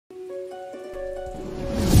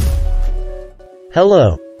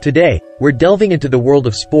Hello. Today, we're delving into the world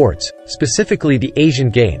of sports, specifically the Asian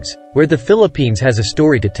Games, where the Philippines has a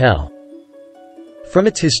story to tell. From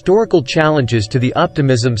its historical challenges to the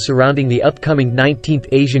optimism surrounding the upcoming 19th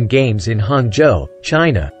Asian Games in Hangzhou,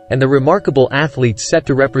 China, and the remarkable athletes set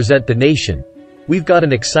to represent the nation, we've got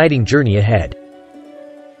an exciting journey ahead.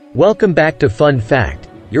 Welcome back to Fun Fact,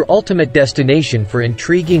 your ultimate destination for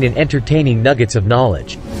intriguing and entertaining nuggets of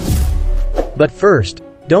knowledge. But first,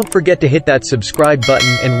 don't forget to hit that subscribe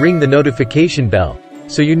button and ring the notification bell,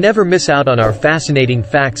 so you never miss out on our fascinating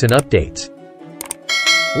facts and updates.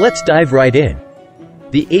 Let's dive right in.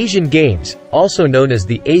 The Asian Games, also known as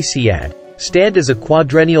the ASEAN, stand as a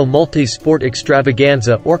quadrennial multi-sport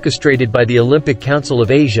extravaganza orchestrated by the Olympic Council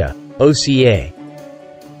of Asia, OCA.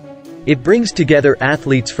 It brings together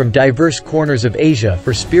athletes from diverse corners of Asia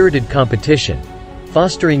for spirited competition,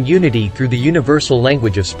 fostering unity through the universal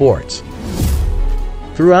language of sports.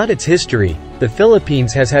 Throughout its history, the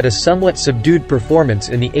Philippines has had a somewhat subdued performance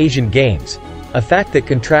in the Asian Games, a fact that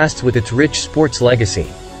contrasts with its rich sports legacy.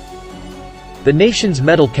 The nation's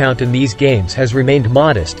medal count in these games has remained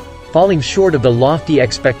modest, falling short of the lofty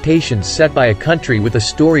expectations set by a country with a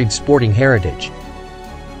storied sporting heritage.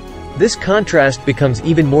 This contrast becomes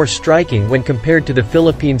even more striking when compared to the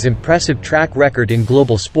Philippines' impressive track record in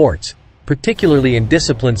global sports, particularly in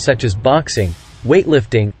disciplines such as boxing,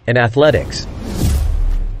 weightlifting, and athletics.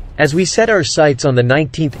 As we set our sights on the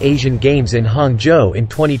 19th Asian Games in Hangzhou in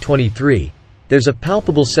 2023, there's a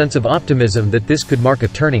palpable sense of optimism that this could mark a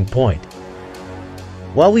turning point.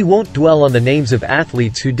 While we won't dwell on the names of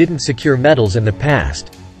athletes who didn't secure medals in the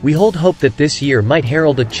past, we hold hope that this year might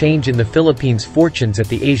herald a change in the Philippines' fortunes at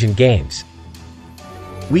the Asian Games.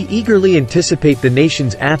 We eagerly anticipate the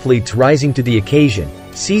nation's athletes rising to the occasion,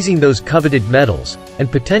 seizing those coveted medals,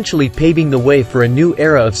 and potentially paving the way for a new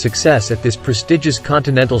era of success at this prestigious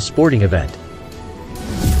continental sporting event.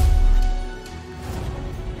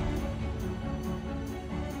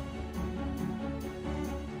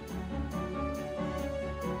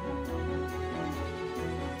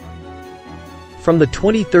 From the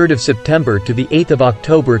 23rd of September to the 8th of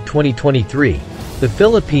October 2023, the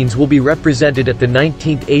Philippines will be represented at the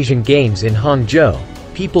 19th Asian Games in Hangzhou,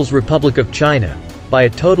 People's Republic of China, by a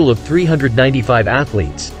total of 395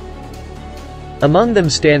 athletes. Among them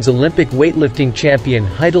stands Olympic weightlifting champion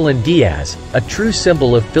Heidelin Diaz, a true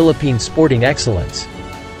symbol of Philippine sporting excellence.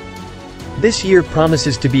 This year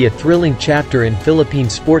promises to be a thrilling chapter in Philippine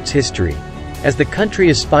sports history, as the country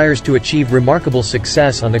aspires to achieve remarkable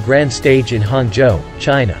success on the grand stage in Hangzhou,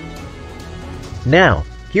 China. Now,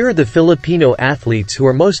 here are the Filipino athletes who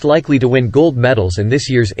are most likely to win gold medals in this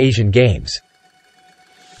year's Asian Games.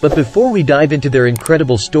 But before we dive into their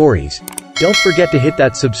incredible stories, don't forget to hit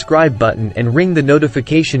that subscribe button and ring the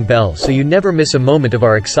notification bell so you never miss a moment of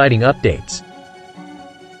our exciting updates.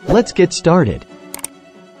 Let's get started.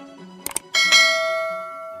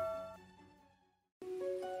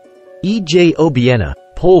 E.J. Obiena,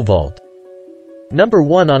 pole vault. Number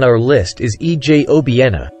 1 on our list is E.J.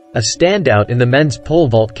 Obiena, a standout in the men's pole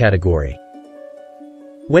vault category.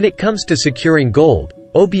 When it comes to securing gold,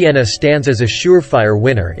 Obiena stands as a surefire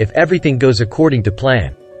winner if everything goes according to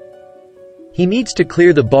plan. He needs to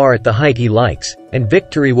clear the bar at the height he likes, and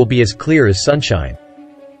victory will be as clear as sunshine.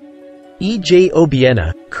 E.J.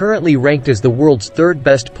 Obiena, currently ranked as the world's third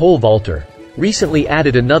best pole vaulter, recently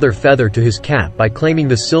added another feather to his cap by claiming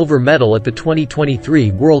the silver medal at the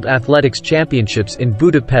 2023 World Athletics Championships in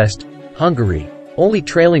Budapest, Hungary, only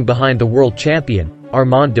trailing behind the world champion,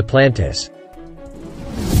 Armand Duplantis.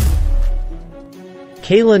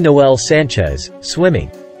 Kayla Noel Sanchez,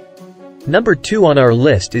 swimming. Number 2 on our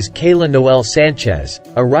list is Kayla Noel Sanchez,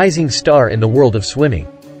 a rising star in the world of swimming.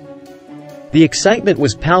 The excitement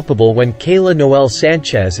was palpable when Kayla Noel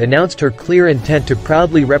Sanchez announced her clear intent to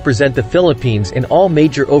proudly represent the Philippines in all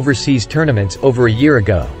major overseas tournaments over a year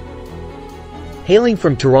ago. Hailing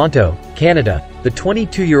from Toronto, Canada, the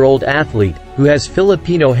 22-year-old athlete, who has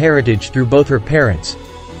Filipino heritage through both her parents,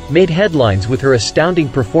 made headlines with her astounding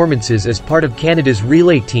performances as part of Canada's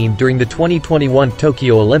relay team during the 2021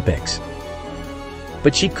 Tokyo Olympics.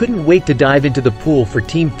 But she couldn't wait to dive into the pool for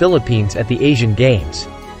Team Philippines at the Asian Games.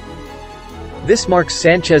 This marks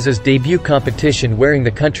Sanchez's debut competition wearing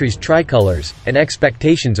the country's tricolors, and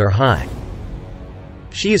expectations are high.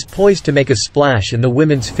 She is poised to make a splash in the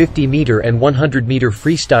women's 50-meter and 100-meter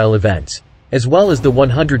freestyle events, as well as the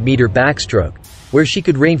 100-meter backstroke, where she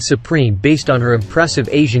could reign supreme based on her impressive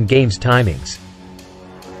Asian Games timings.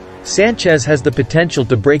 Sanchez has the potential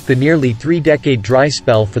to break the nearly 3-decade dry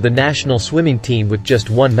spell for the national swimming team with just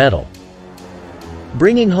one medal.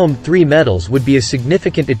 Bringing home 3 medals would be a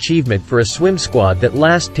significant achievement for a swim squad that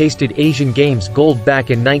last tasted Asian Games gold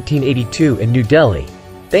back in 1982 in New Delhi,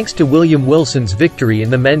 thanks to William Wilson's victory in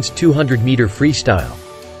the men's 200-meter freestyle.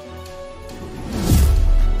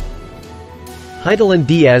 Heidelin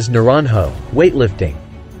Diaz Naranjo, weightlifting.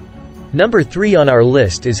 Number 3 on our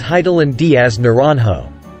list is Heidelin Diaz Naranjo,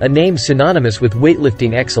 a name synonymous with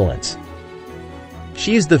weightlifting excellence.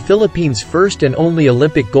 She is the Philippines' first and only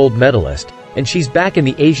Olympic gold medalist, and she's back in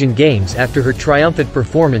the Asian Games after her triumphant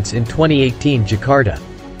performance in 2018 Jakarta.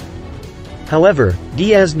 However,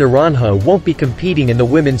 Diaz Naranjo won't be competing in the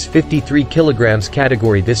women's 53 kg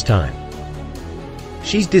category this time.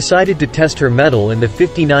 She's decided to test her mettle in the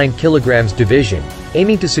 59 kg division,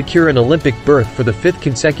 aiming to secure an Olympic berth for the 5th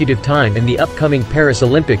consecutive time in the upcoming Paris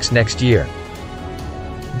Olympics next year.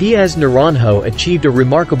 Diaz Naranjo achieved a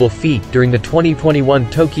remarkable feat during the 2021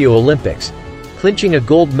 Tokyo Olympics, clinching a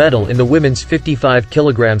gold medal in the women's 55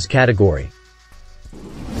 kg category.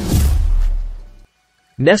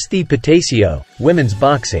 Nesty Patasio, women's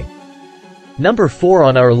boxing. Number 4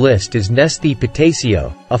 on our list is Nesty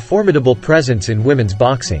Patasio, a formidable presence in women's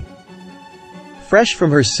boxing. Fresh from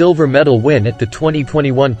her silver medal win at the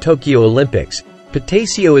 2021 Tokyo Olympics,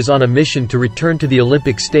 Patasio is on a mission to return to the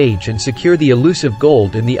Olympic stage and secure the elusive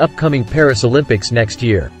gold in the upcoming Paris Olympics next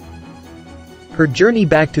year. Her journey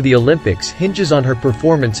back to the Olympics hinges on her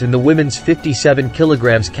performance in the women's 57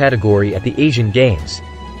 kg category at the Asian Games.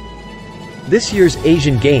 This year's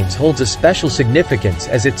Asian Games holds a special significance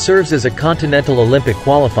as it serves as a continental Olympic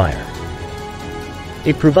qualifier.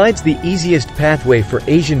 It provides the easiest pathway for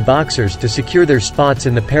Asian boxers to secure their spots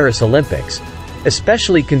in the Paris Olympics,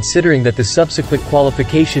 especially considering that the subsequent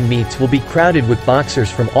qualification meets will be crowded with boxers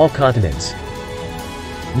from all continents.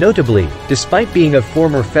 Notably, despite being a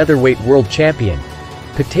former featherweight world champion,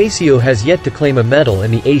 Patasio has yet to claim a medal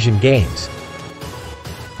in the Asian Games.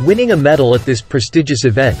 Winning a medal at this prestigious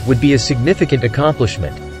event would be a significant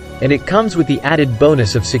accomplishment, and it comes with the added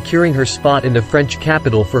bonus of securing her spot in the French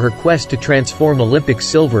capital for her quest to transform Olympic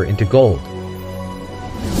silver into gold.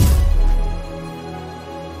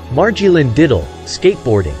 Marjolin Diddle,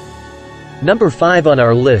 skateboarding. Number 5 on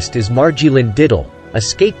our list is Marjolin Diddle, a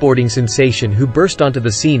skateboarding sensation who burst onto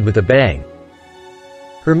the scene with a bang.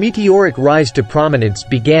 Her meteoric rise to prominence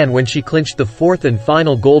began when she clinched the 4th and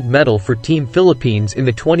final gold medal for Team Philippines in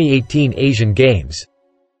the 2018 Asian Games.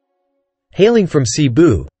 Hailing from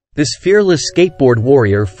Cebu, this fearless skateboard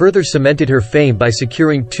warrior further cemented her fame by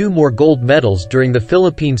securing 2 more gold medals during the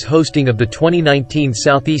Philippines' hosting of the 2019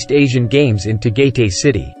 Southeast Asian Games in Tagaytay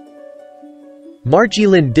City.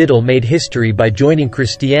 Marjolin Diddle made history by joining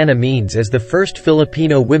Christiana Means as the first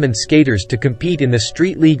Filipino women skaters to compete in the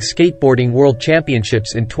Street League Skateboarding World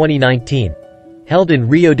Championships in 2019, held in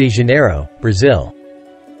Rio de Janeiro, Brazil.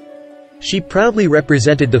 She proudly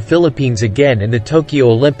represented the Philippines again in the Tokyo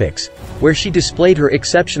Olympics, where she displayed her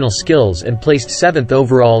exceptional skills and placed 7th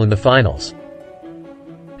overall in the finals.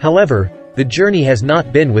 However, the journey has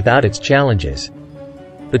not been without its challenges.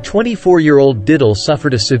 The 24-year-old Diddle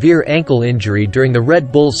suffered a severe ankle injury during the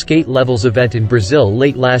Red Bull Skate Levels event in Brazil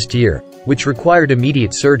late last year, which required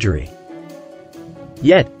immediate surgery.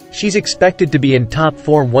 Yet, she's expected to be in top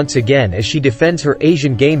form once again as she defends her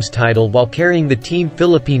Asian Games title while carrying the Team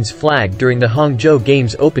Philippines flag during the Hangzhou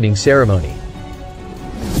Games opening ceremony.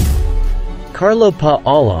 Carlo Pa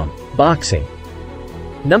Alam, boxing.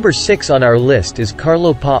 Number 6 on our list is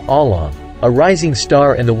Carlo Pa Alam, a rising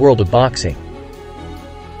star in the world of boxing.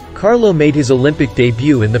 Carlo made his Olympic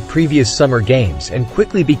debut in the previous Summer Games and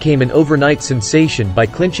quickly became an overnight sensation by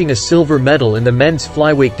clinching a silver medal in the men's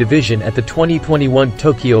flyweight division at the 2021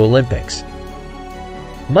 Tokyo Olympics.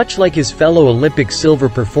 Much like his fellow Olympic silver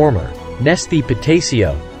performer, Nesty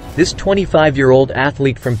Patasio, this 25-year-old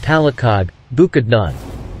athlete from Talakad, Bukidnon,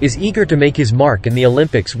 is eager to make his mark in the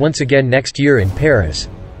Olympics once again next year in Paris,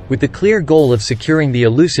 with the clear goal of securing the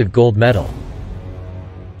elusive gold medal.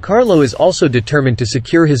 Carlo is also determined to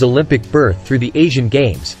secure his Olympic berth through the Asian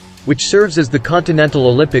Games, which serves as the continental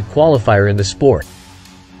Olympic qualifier in the sport.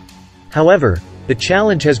 However, the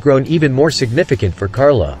challenge has grown even more significant for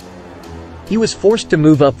Carlo. He was forced to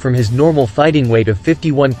move up from his normal fighting weight of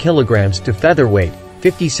 51 kg to featherweight,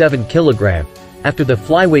 57 kg, after the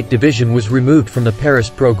flyweight division was removed from the Paris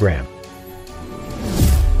program.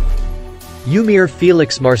 Eumir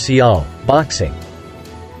Felix Marcial, boxing.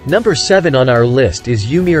 Number 7 on our list is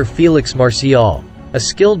Eumir Felix Marcial, a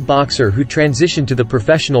skilled boxer who transitioned to the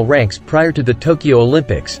professional ranks prior to the Tokyo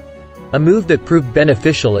Olympics, a move that proved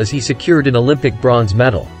beneficial as he secured an Olympic bronze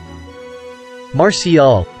medal.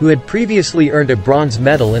 Marcial, who had previously earned a bronze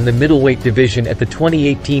medal in the middleweight division at the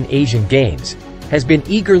 2018 Asian Games, has been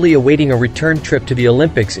eagerly awaiting a return trip to the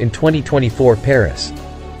Olympics in 2024 Paris.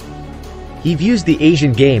 He views the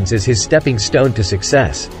Asian Games as his stepping stone to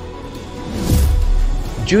success.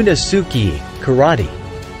 Juna Suki, Karate.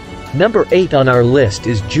 Number 8 on our list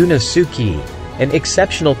is Juna Suki, an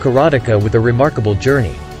exceptional karateka with a remarkable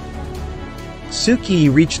journey.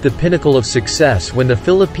 Suki reached the pinnacle of success when the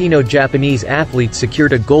Filipino-Japanese athlete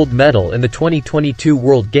secured a gold medal in the 2022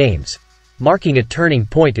 World Games, marking a turning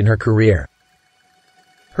point in her career.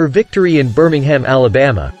 Her victory in Birmingham,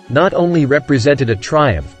 Alabama, not only represented a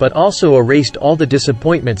triumph but also erased all the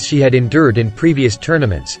disappointments she had endured in previous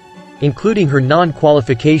tournaments, including her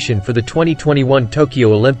non-qualification for the 2021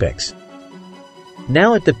 Tokyo Olympics.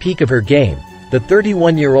 Now at the peak of her game, the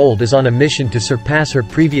 31-year-old is on a mission to surpass her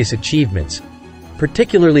previous achievements,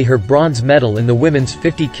 particularly her bronze medal in the women's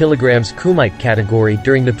 50 kg kumite category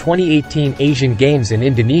during the 2018 Asian Games in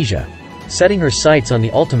Indonesia, setting her sights on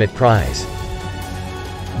the ultimate prize.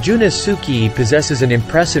 Juna Suki possesses an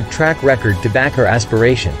impressive track record to back her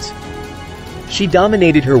aspirations. She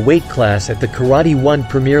dominated her weight class at the Karate 1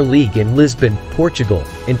 Premier League in Lisbon, Portugal,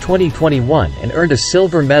 in 2021 and earned a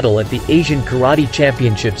silver medal at the Asian Karate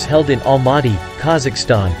Championships held in Almaty,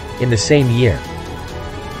 Kazakhstan, in the same year.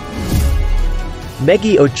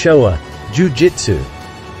 Meggy Ochoa, Jiu-Jitsu.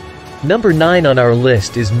 Number 9 on our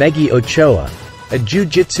list is Meggy Ochoa, a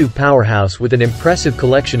Jiu-Jitsu powerhouse with an impressive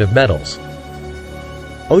collection of medals.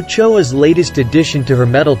 Ochoa's latest addition to her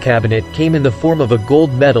medal cabinet came in the form of a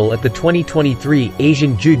gold medal at the 2023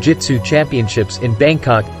 Asian Jiu-Jitsu Championships in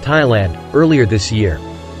Bangkok, Thailand, earlier this year.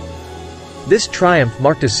 This triumph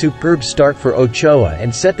marked a superb start for Ochoa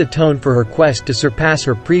and set the tone for her quest to surpass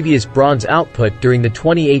her previous bronze output during the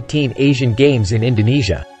 2018 Asian Games in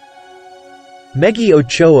Indonesia. Meggy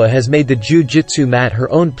Ochoa has made the Jiu-Jitsu mat her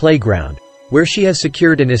own playground, where she has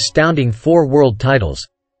secured an astounding 4 world titles,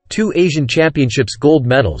 2 Asian Championships gold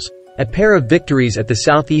medals, a pair of victories at the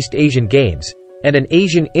Southeast Asian Games, and an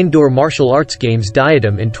Asian Indoor Martial Arts Games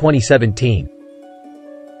diadem in 2017.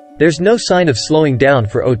 There's no sign of slowing down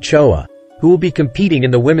for Ochoa, who will be competing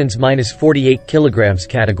in the women's -48 kg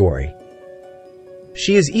category.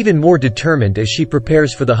 She is even more determined as she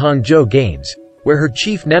prepares for the Hangzhou Games, where her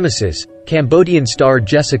chief nemesis, Cambodian star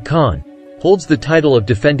Jessica Khan, holds the title of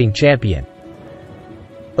defending champion.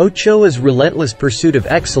 Ochoa's relentless pursuit of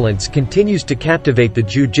excellence continues to captivate the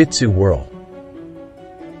jiu-jitsu world.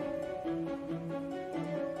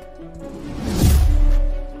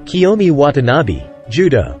 Kiyomi Watanabe,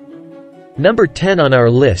 Judo. Number 10 on our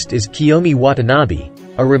list is Kiyomi Watanabe,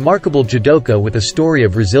 a remarkable judoka with a story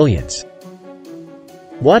of resilience.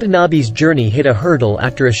 Watanabe's journey hit a hurdle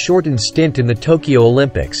after a shortened stint in the Tokyo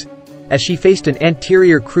Olympics, as she faced an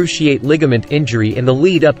anterior cruciate ligament injury in the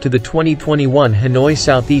lead-up to the 2021 Hanoi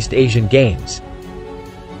Southeast Asian Games.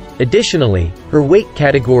 Additionally, her weight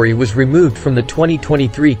category was removed from the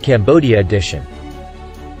 2023 Cambodia edition.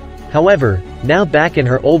 However, now back in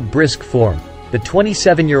her old brisk form, the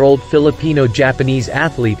 27-year-old Filipino-Japanese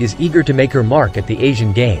athlete is eager to make her mark at the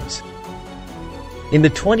Asian Games. In the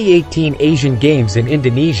 2018 Asian Games in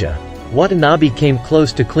Indonesia, Watanabe came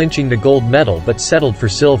close to clinching the gold medal but settled for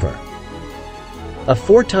silver. A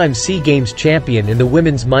 4-time SEA Games champion in the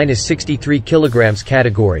women's -63 kg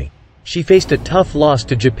category, she faced a tough loss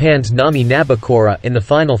to Japan's Nami Nabokora in the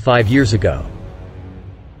final 5 years ago.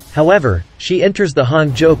 However, she enters the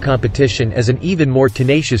Hangzhou competition as an even more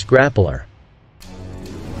tenacious grappler.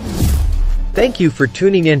 Thank you for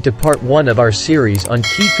tuning in to part 1 of our series on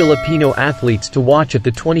key Filipino athletes to watch at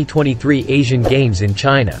the 2023 Asian Games in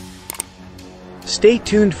China. Stay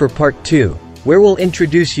tuned for part 2, where we'll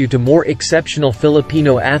introduce you to more exceptional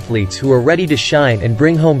Filipino athletes who are ready to shine and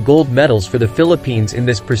bring home gold medals for the Philippines in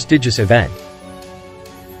this prestigious event.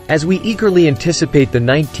 As we eagerly anticipate the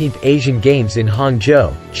 19th Asian Games in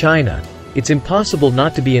Hangzhou, China, it's impossible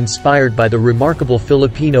not to be inspired by the remarkable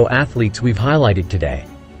Filipino athletes we've highlighted today.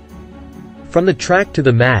 From the track to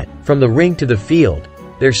the mat, from the ring to the field,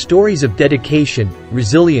 their stories of dedication,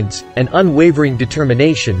 resilience, and unwavering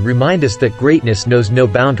determination remind us that greatness knows no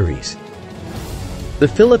boundaries. The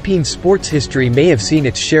Philippine sports history may have seen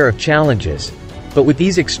its share of challenges, but with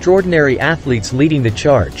these extraordinary athletes leading the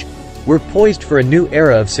charge, we're poised for a new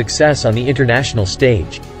era of success on the international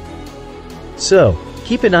stage. So,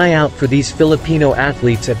 keep an eye out for these Filipino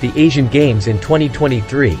athletes at the Asian Games in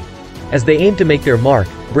 2023, as they aim to make their mark,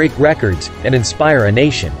 break records, and inspire a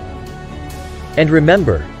nation. And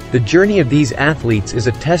remember, the journey of these athletes is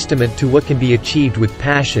a testament to what can be achieved with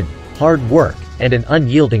passion, hard work, and an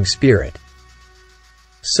unyielding spirit.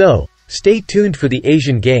 So, stay tuned for the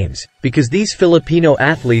Asian Games, because these Filipino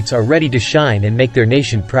athletes are ready to shine and make their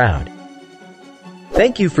nation proud.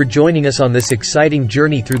 Thank you for joining us on this exciting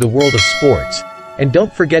journey through the world of sports. And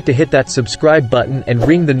don't forget to hit that subscribe button and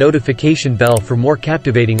ring the notification bell for more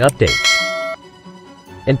captivating updates.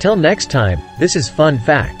 Until next time, this is Fun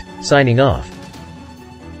Fact, signing off.